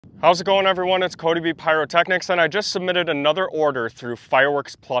How's it going, everyone? It's CodyBPyrotechnics, and I just submitted another order through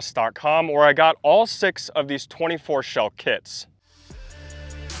fireworksplus.com where I got all 6 of these 24 shell kits.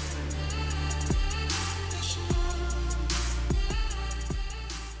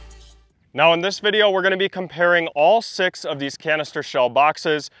 Now in this video, we're going to be comparing all 6 of these canister shell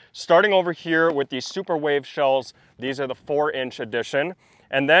boxes, starting over here with these Super Wave shells. These are the 4-inch edition.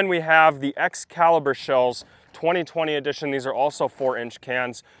 And then we have the Excalibur shells, 2020 edition. These are also 4-inch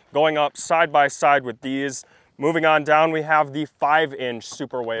cans, going up side by side with these. Moving on down, we have the 5-inch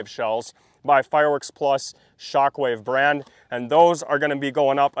Super Wave shells by Fireworks Plus Shockwave brand. And those are going to be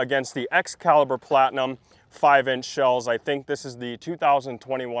going up against the Excalibur Platinum 5-inch shells. I think this is the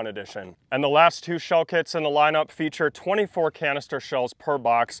 2021 edition. And the last 2 shell kits in the lineup feature 24 canister shells per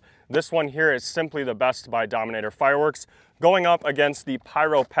box. This one here is simply the best by Dominator Fireworks, going up against the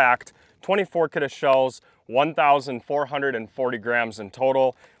Pyro packed 24 kit of shells, 1,440 grams in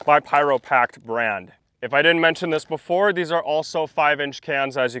total by Pyro packed brand. If I didn't mention this before, these are also 5-inch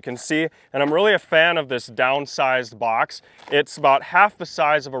cans, as you can see, and I'm really a fan of this downsized box. It's about half the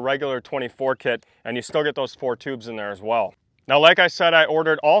size of a regular 24 kit, and you still get those 4 tubes in there as well. Now, like I said, I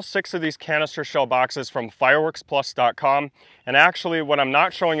ordered all 6 of these canister shell boxes from fireworksplus.com, and actually what I'm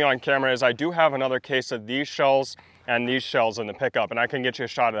not showing you on camera is I do have another case of these shells and these shells in the pickup, and I can get you a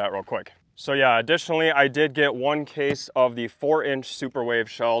shot of that real quick. So yeah, additionally, I did get 1 case of the 4-inch Super Wave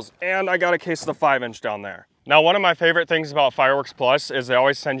shells, and I got a case of the 5-inch down there. Now, one of my favorite things about Fireworks Plus is they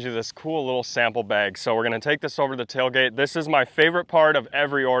always send you this cool little sample bag. So we're gonna take this over to the tailgate. This is my favorite part of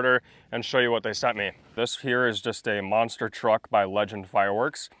every order and show you what they sent me. This here is just a monster truck by Legend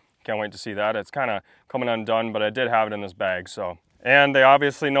Fireworks. Can't wait to see that. It's kind of coming undone, but I did have it in this bag, so. And they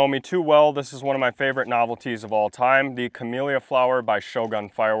obviously know me too well. This is one of my favorite novelties of all time, the Camellia Flower by Shogun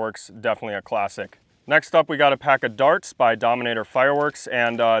Fireworks, definitely a classic. Next up, we got a pack of darts by Dominator Fireworks,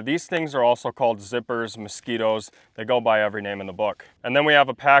 and these things are also called zippers, mosquitoes. They go by every name in the book. And then we have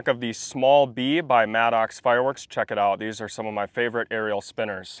a pack of the Small B by Maddox Fireworks. Check it out. These are some of my favorite aerial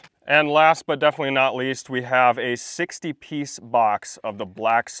spinners. And last but definitely not least, we have a 60-piece box of the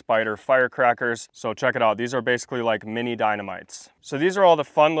Black Spider firecrackers. So check it out. These are basically like mini dynamites. So these are all the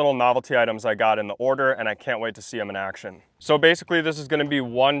fun little novelty items I got in the order, and I can't wait to see them in action. So basically, this is going to be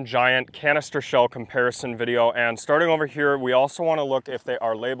one giant canister shell comparison video. And starting over here, we also want to look if they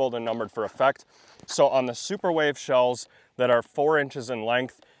are labeled and numbered for effect. So on the Super Wave shells that are 4 inches in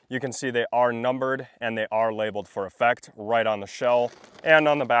length, you can see they are numbered and they are labeled for effect right on the shell and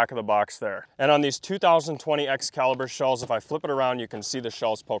on the back of the box there. And on these 2020 Excalibur shells, if I flip it around, you can see the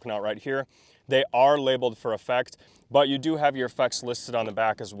shells poking out right here. They are labeled for effect, but you do have your effects listed on the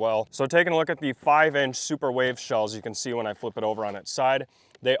back as well. So taking a look at the 5-inch Super Wave shells, you can see when I flip it over on its side,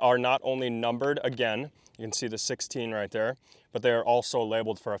 they are not only numbered again, you can see the 16 right there, but they are also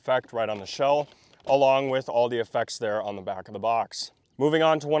labeled for effect right on the shell, along with all the effects there on the back of the box. Moving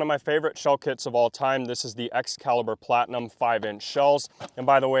on to one of my favorite shell kits of all time, this is the Excalibur Platinum 5-inch shells. And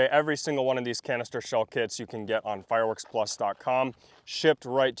by the way, every single one of these canister shell kits you can get on fireworksplus.com, shipped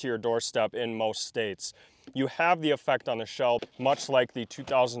right to your doorstep in most states. You have the effect on the shell, much like the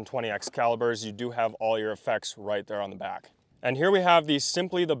 2020 Excaliburs, you do have all your effects right there on the back. And here we have the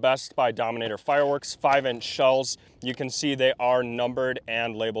Simply the Best by Dominator Fireworks 5-inch shells. You can see they are numbered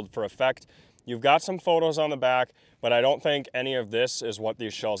and labeled for effect. You've got some photos on the back, but I don't think any of this is what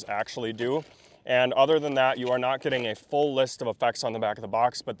these shells actually do. And other than that, you are not getting a full list of effects on the back of the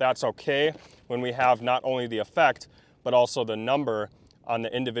box, but that's okay when we have not only the effect, but also the number on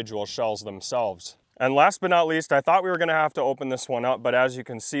the individual shells themselves. And last but not least, I thought we were gonna have to open this one up, but as you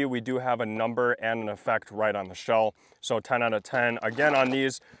can see, we do have a number and an effect right on the shell. So 10 out of 10. Again, on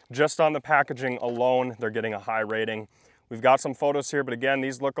these, just on the packaging alone, they're getting a high rating. We've got some photos here, but again,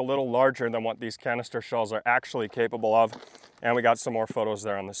 these look a little larger than what these canister shells are actually capable of. And we got some more photos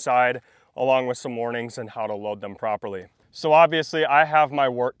there on the side, along with some warnings and how to load them properly. So obviously, I have my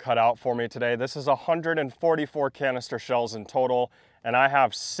work cut out for me today. This is 144 canister shells in total, and I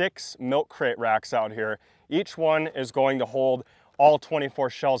have 6 milk crate racks out here. Each one is going to hold all 24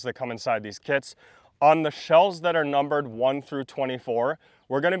 shells that come inside these kits. On the shells that are numbered 1 through 24,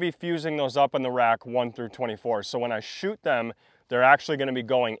 we're going to be fusing those up in the rack 1 through 24. So when I shoot them, they're actually going to be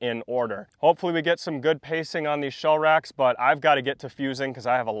going in order. Hopefully we get some good pacing on these shell racks, but I've got to get to fusing because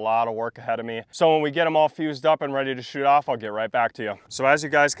I have a lot of work ahead of me. So when we get them all fused up and ready to shoot off, I'll get right back to you. So as you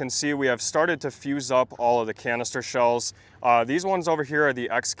guys can see, we have started to fuse up all of the canister shells. These ones over here are the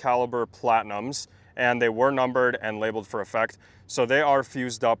Excalibur Platinums, and they were numbered and labeled for effect. So they are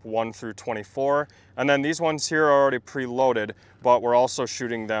fused up 1 through 24. And then these ones here are already preloaded, but we're also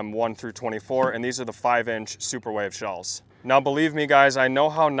shooting them 1 through 24, and these are the 5-inch Super Wave shells. Now believe me guys, I know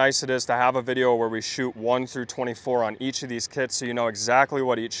how nice it is to have a video where we shoot 1 through 24 on each of these kits so you know exactly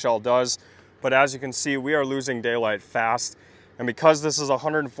what each shell does. But as you can see, we are losing daylight fast. And because this is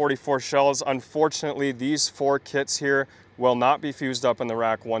 144 shells, unfortunately these 4 kits here will not be fused up in the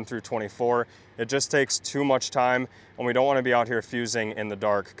rack 1 through 24. It just takes too much time, and we don't want to be out here fusing in the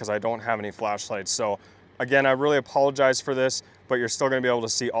dark because I don't have any flashlights. So again, I really apologize for this, but you're still going to be able to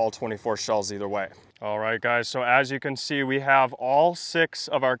see all 24 shells either way. All right guys, so as you can see, we have all 6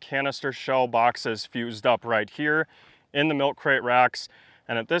 of our canister shell boxes fused up right here in the milk crate racks.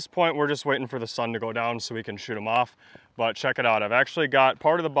 And at this point, we're just waiting for the sun to go down so we can shoot them off. But check it out, I've actually got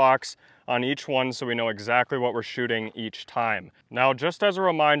part of the box on each one so we know exactly what we're shooting each time. Now, just as a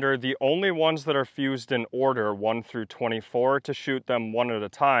reminder, the only ones that are fused in order 1 through 24 to shoot them one at a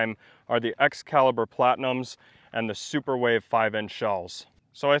time are the Excalibur Platinums and the Super Wave 5-inch shells.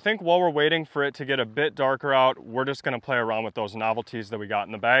 So I think while we're waiting for it to get a bit darker out, we're just gonna play around with those novelties that we got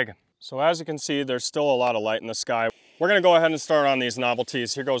in the bag. So as you can see, there's still a lot of light in the sky. We're gonna go ahead and start on these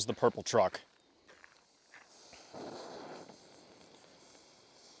novelties. Here goes the purple truck.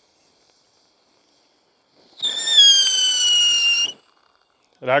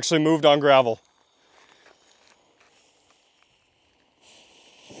 It actually moved on gravel.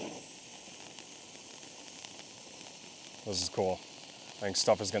 This is cool. I think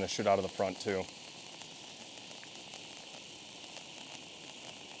stuff is going to shoot out of the front too.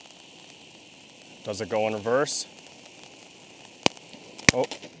 Does it go in reverse? Oh.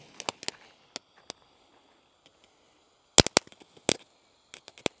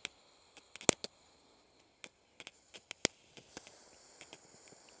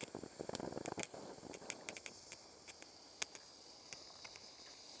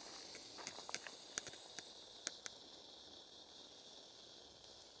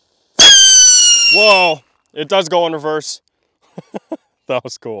 Whoa, it does go in reverse. That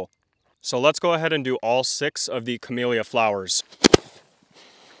was cool. So let's go ahead and do all 6 of the camellia flowers.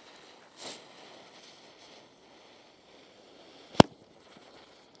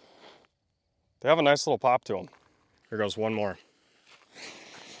 They have a nice little pop to them. Here goes one more.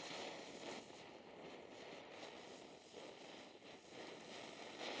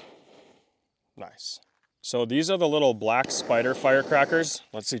 Nice. So these are the little black spider firecrackers.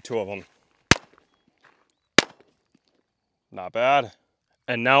 Let's see 2 of them. Not bad.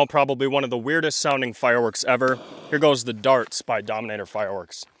 And now probably one of the weirdest sounding fireworks ever. Here goes the darts by Dominator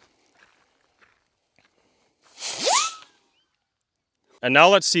Fireworks. And now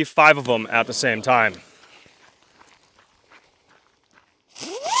let's see 5 of them at the same time.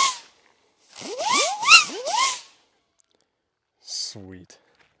 Sweet.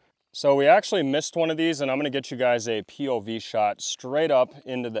 So we actually missed one of these, and I'm gonna get you guys a POV shot straight up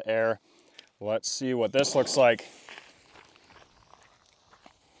into the air. Let's see what this looks like.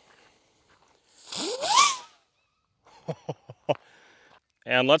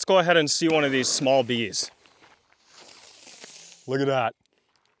 And let's go ahead and see one of these small bees. Look at that.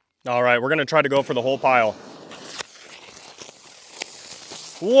 All right, we're gonna try to go for the whole pile.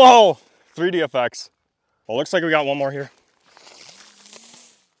 Whoa, 3D effects. Well, looks like we got one more here.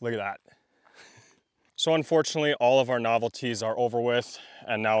 Look at that. So unfortunately, all of our novelties are over with,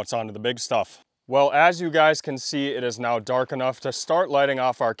 and now it's on to the big stuff. Well, as you guys can see, it is now dark enough to start lighting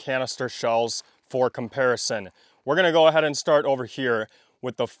off our canister shells for comparison. We're gonna go ahead and start over here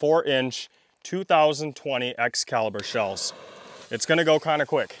with the 4-inch 2020 Excalibur shells. It's gonna go kind of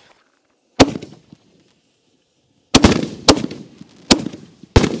quick.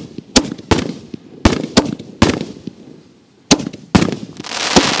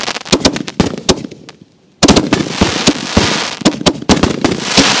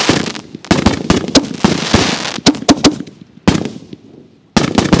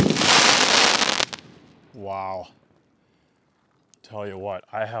 Wow. Tell you what,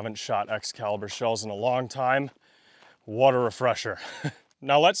 I haven't shot Excalibur shells in a long time. What a refresher.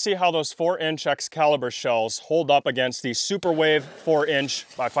 Now let's see how those 4-inch Excalibur shells hold up against the Super Wave 4-inch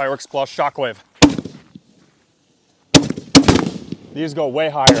by Fireworks Plus Shockwave. These go way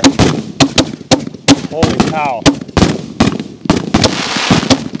higher. Holy cow.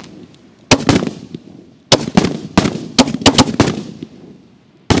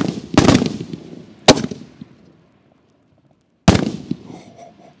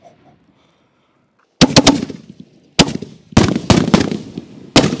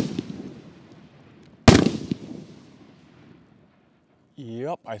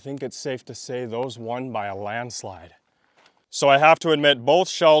 Yep, I think it's safe to say those won by a landslide. So I have to admit, both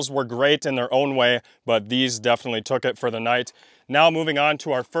shells were great in their own way, but these definitely took it for the night. Now moving on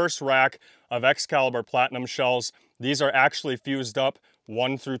to our first rack of Excalibur Platinum shells. These are actually fused up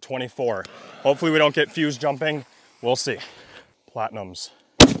 1 through 24. Hopefully we don't get fuse jumping. We'll see. Platinums.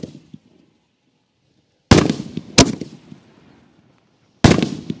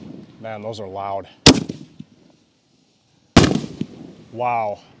 Man, those are loud.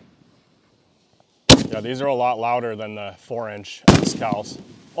 Wow. Yeah, these are a lot louder than the 4-inch Excals.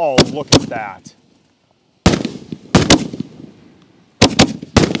 Oh, look at that.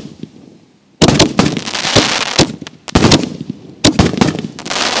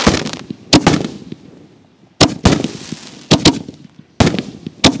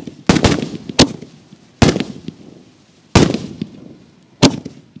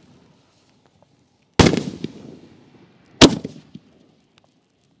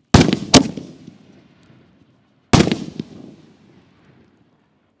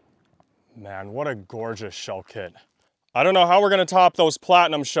 Man, what a gorgeous shell kit. I don't know how we're gonna top those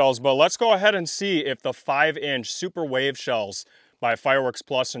platinum shells, but let's go ahead and see if the 5-inch Super Wave shells by Fireworks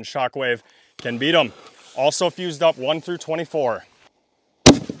Plus and Shockwave can beat them. Also fused up 1 through 24.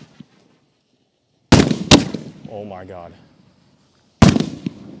 Oh my God.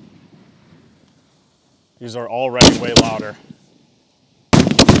 These are already way louder. We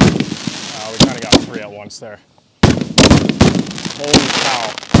kind of got 3 at once there. Holy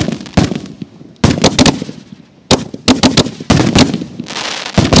cow.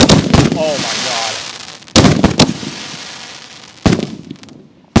 Oh my God.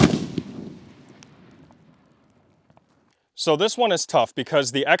 So this one is tough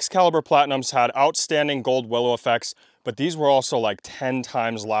because the Excalibur Platinums had outstanding gold willow effects, but these were also like 10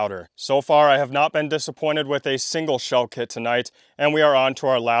 times louder. So far, I have not been disappointed with a single shell kit tonight, and we are on to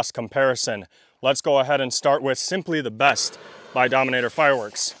our last comparison. Let's go ahead and start with Simply the Best by Dominator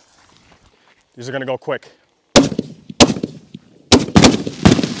Fireworks. These are gonna go quick.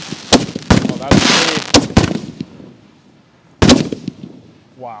 Oh, that's pretty.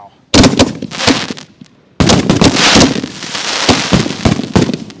 Wow.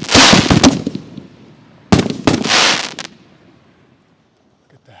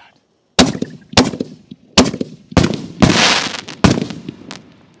 Look at that.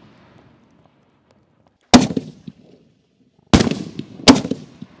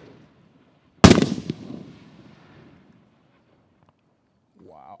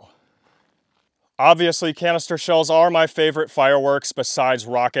 Wow. Obviously, canister shells are my favorite fireworks besides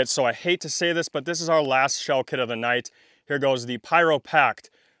rockets, so I hate to say this, but this is our last shell kit of the night. Here goes the Pyro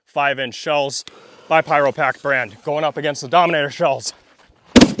Packed 5-inch shells by Pyro Packed brand, going up against the Dominator shells.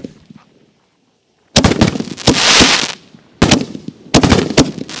 Oh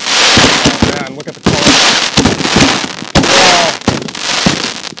man, look at the color.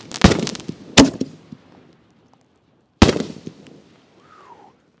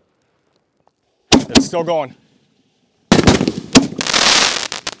 It's still going.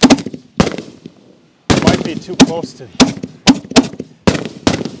 Might be too close to these.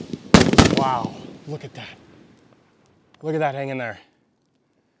 Wow, look at that. Look at that hanging there.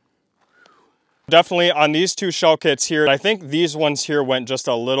 Definitely on these 2 shell kits here, I think these ones here went just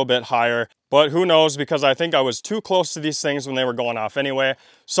a little bit higher, but who knows, because I think I was too close to these things when they were going off anyway.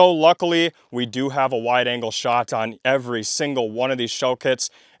 So luckily, we do have a wide angle shot on every single one of these shell kits,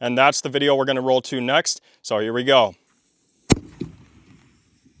 and that's the video we're gonna roll to next. So here we go.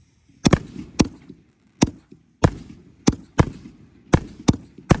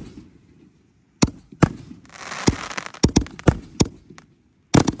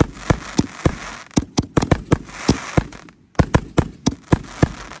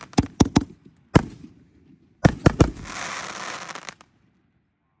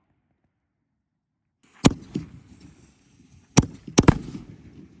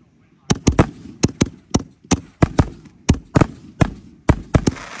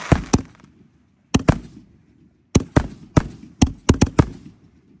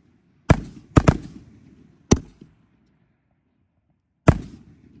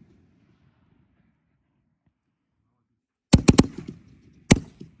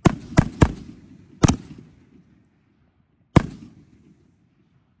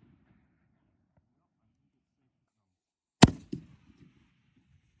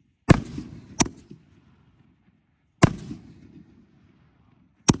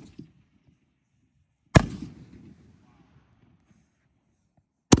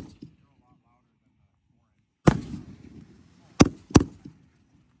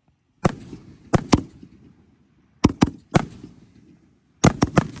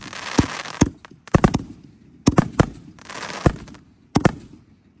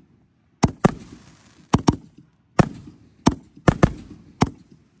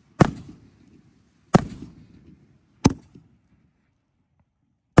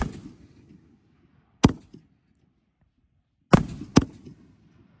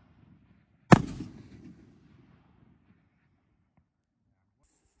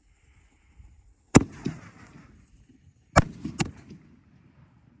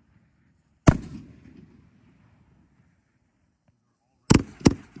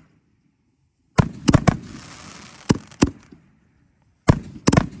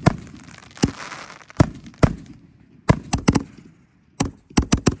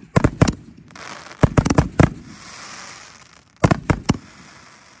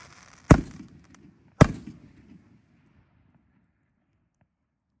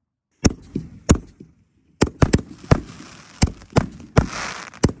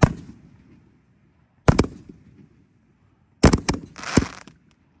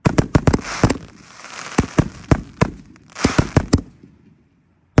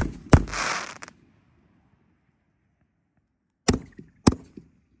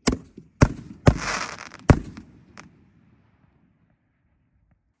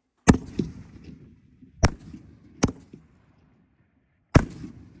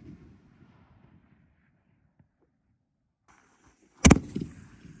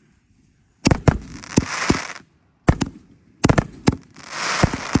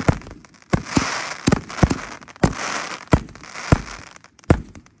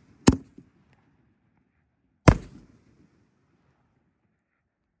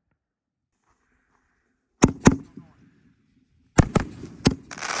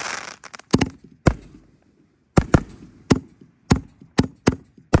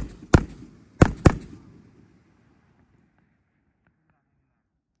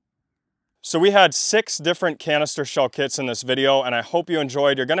 So we had 6 different canister shell kits in this video, and I hope you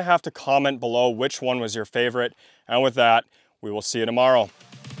enjoyed. You're gonna have to comment below which one was your favorite. And with that, we will see you tomorrow.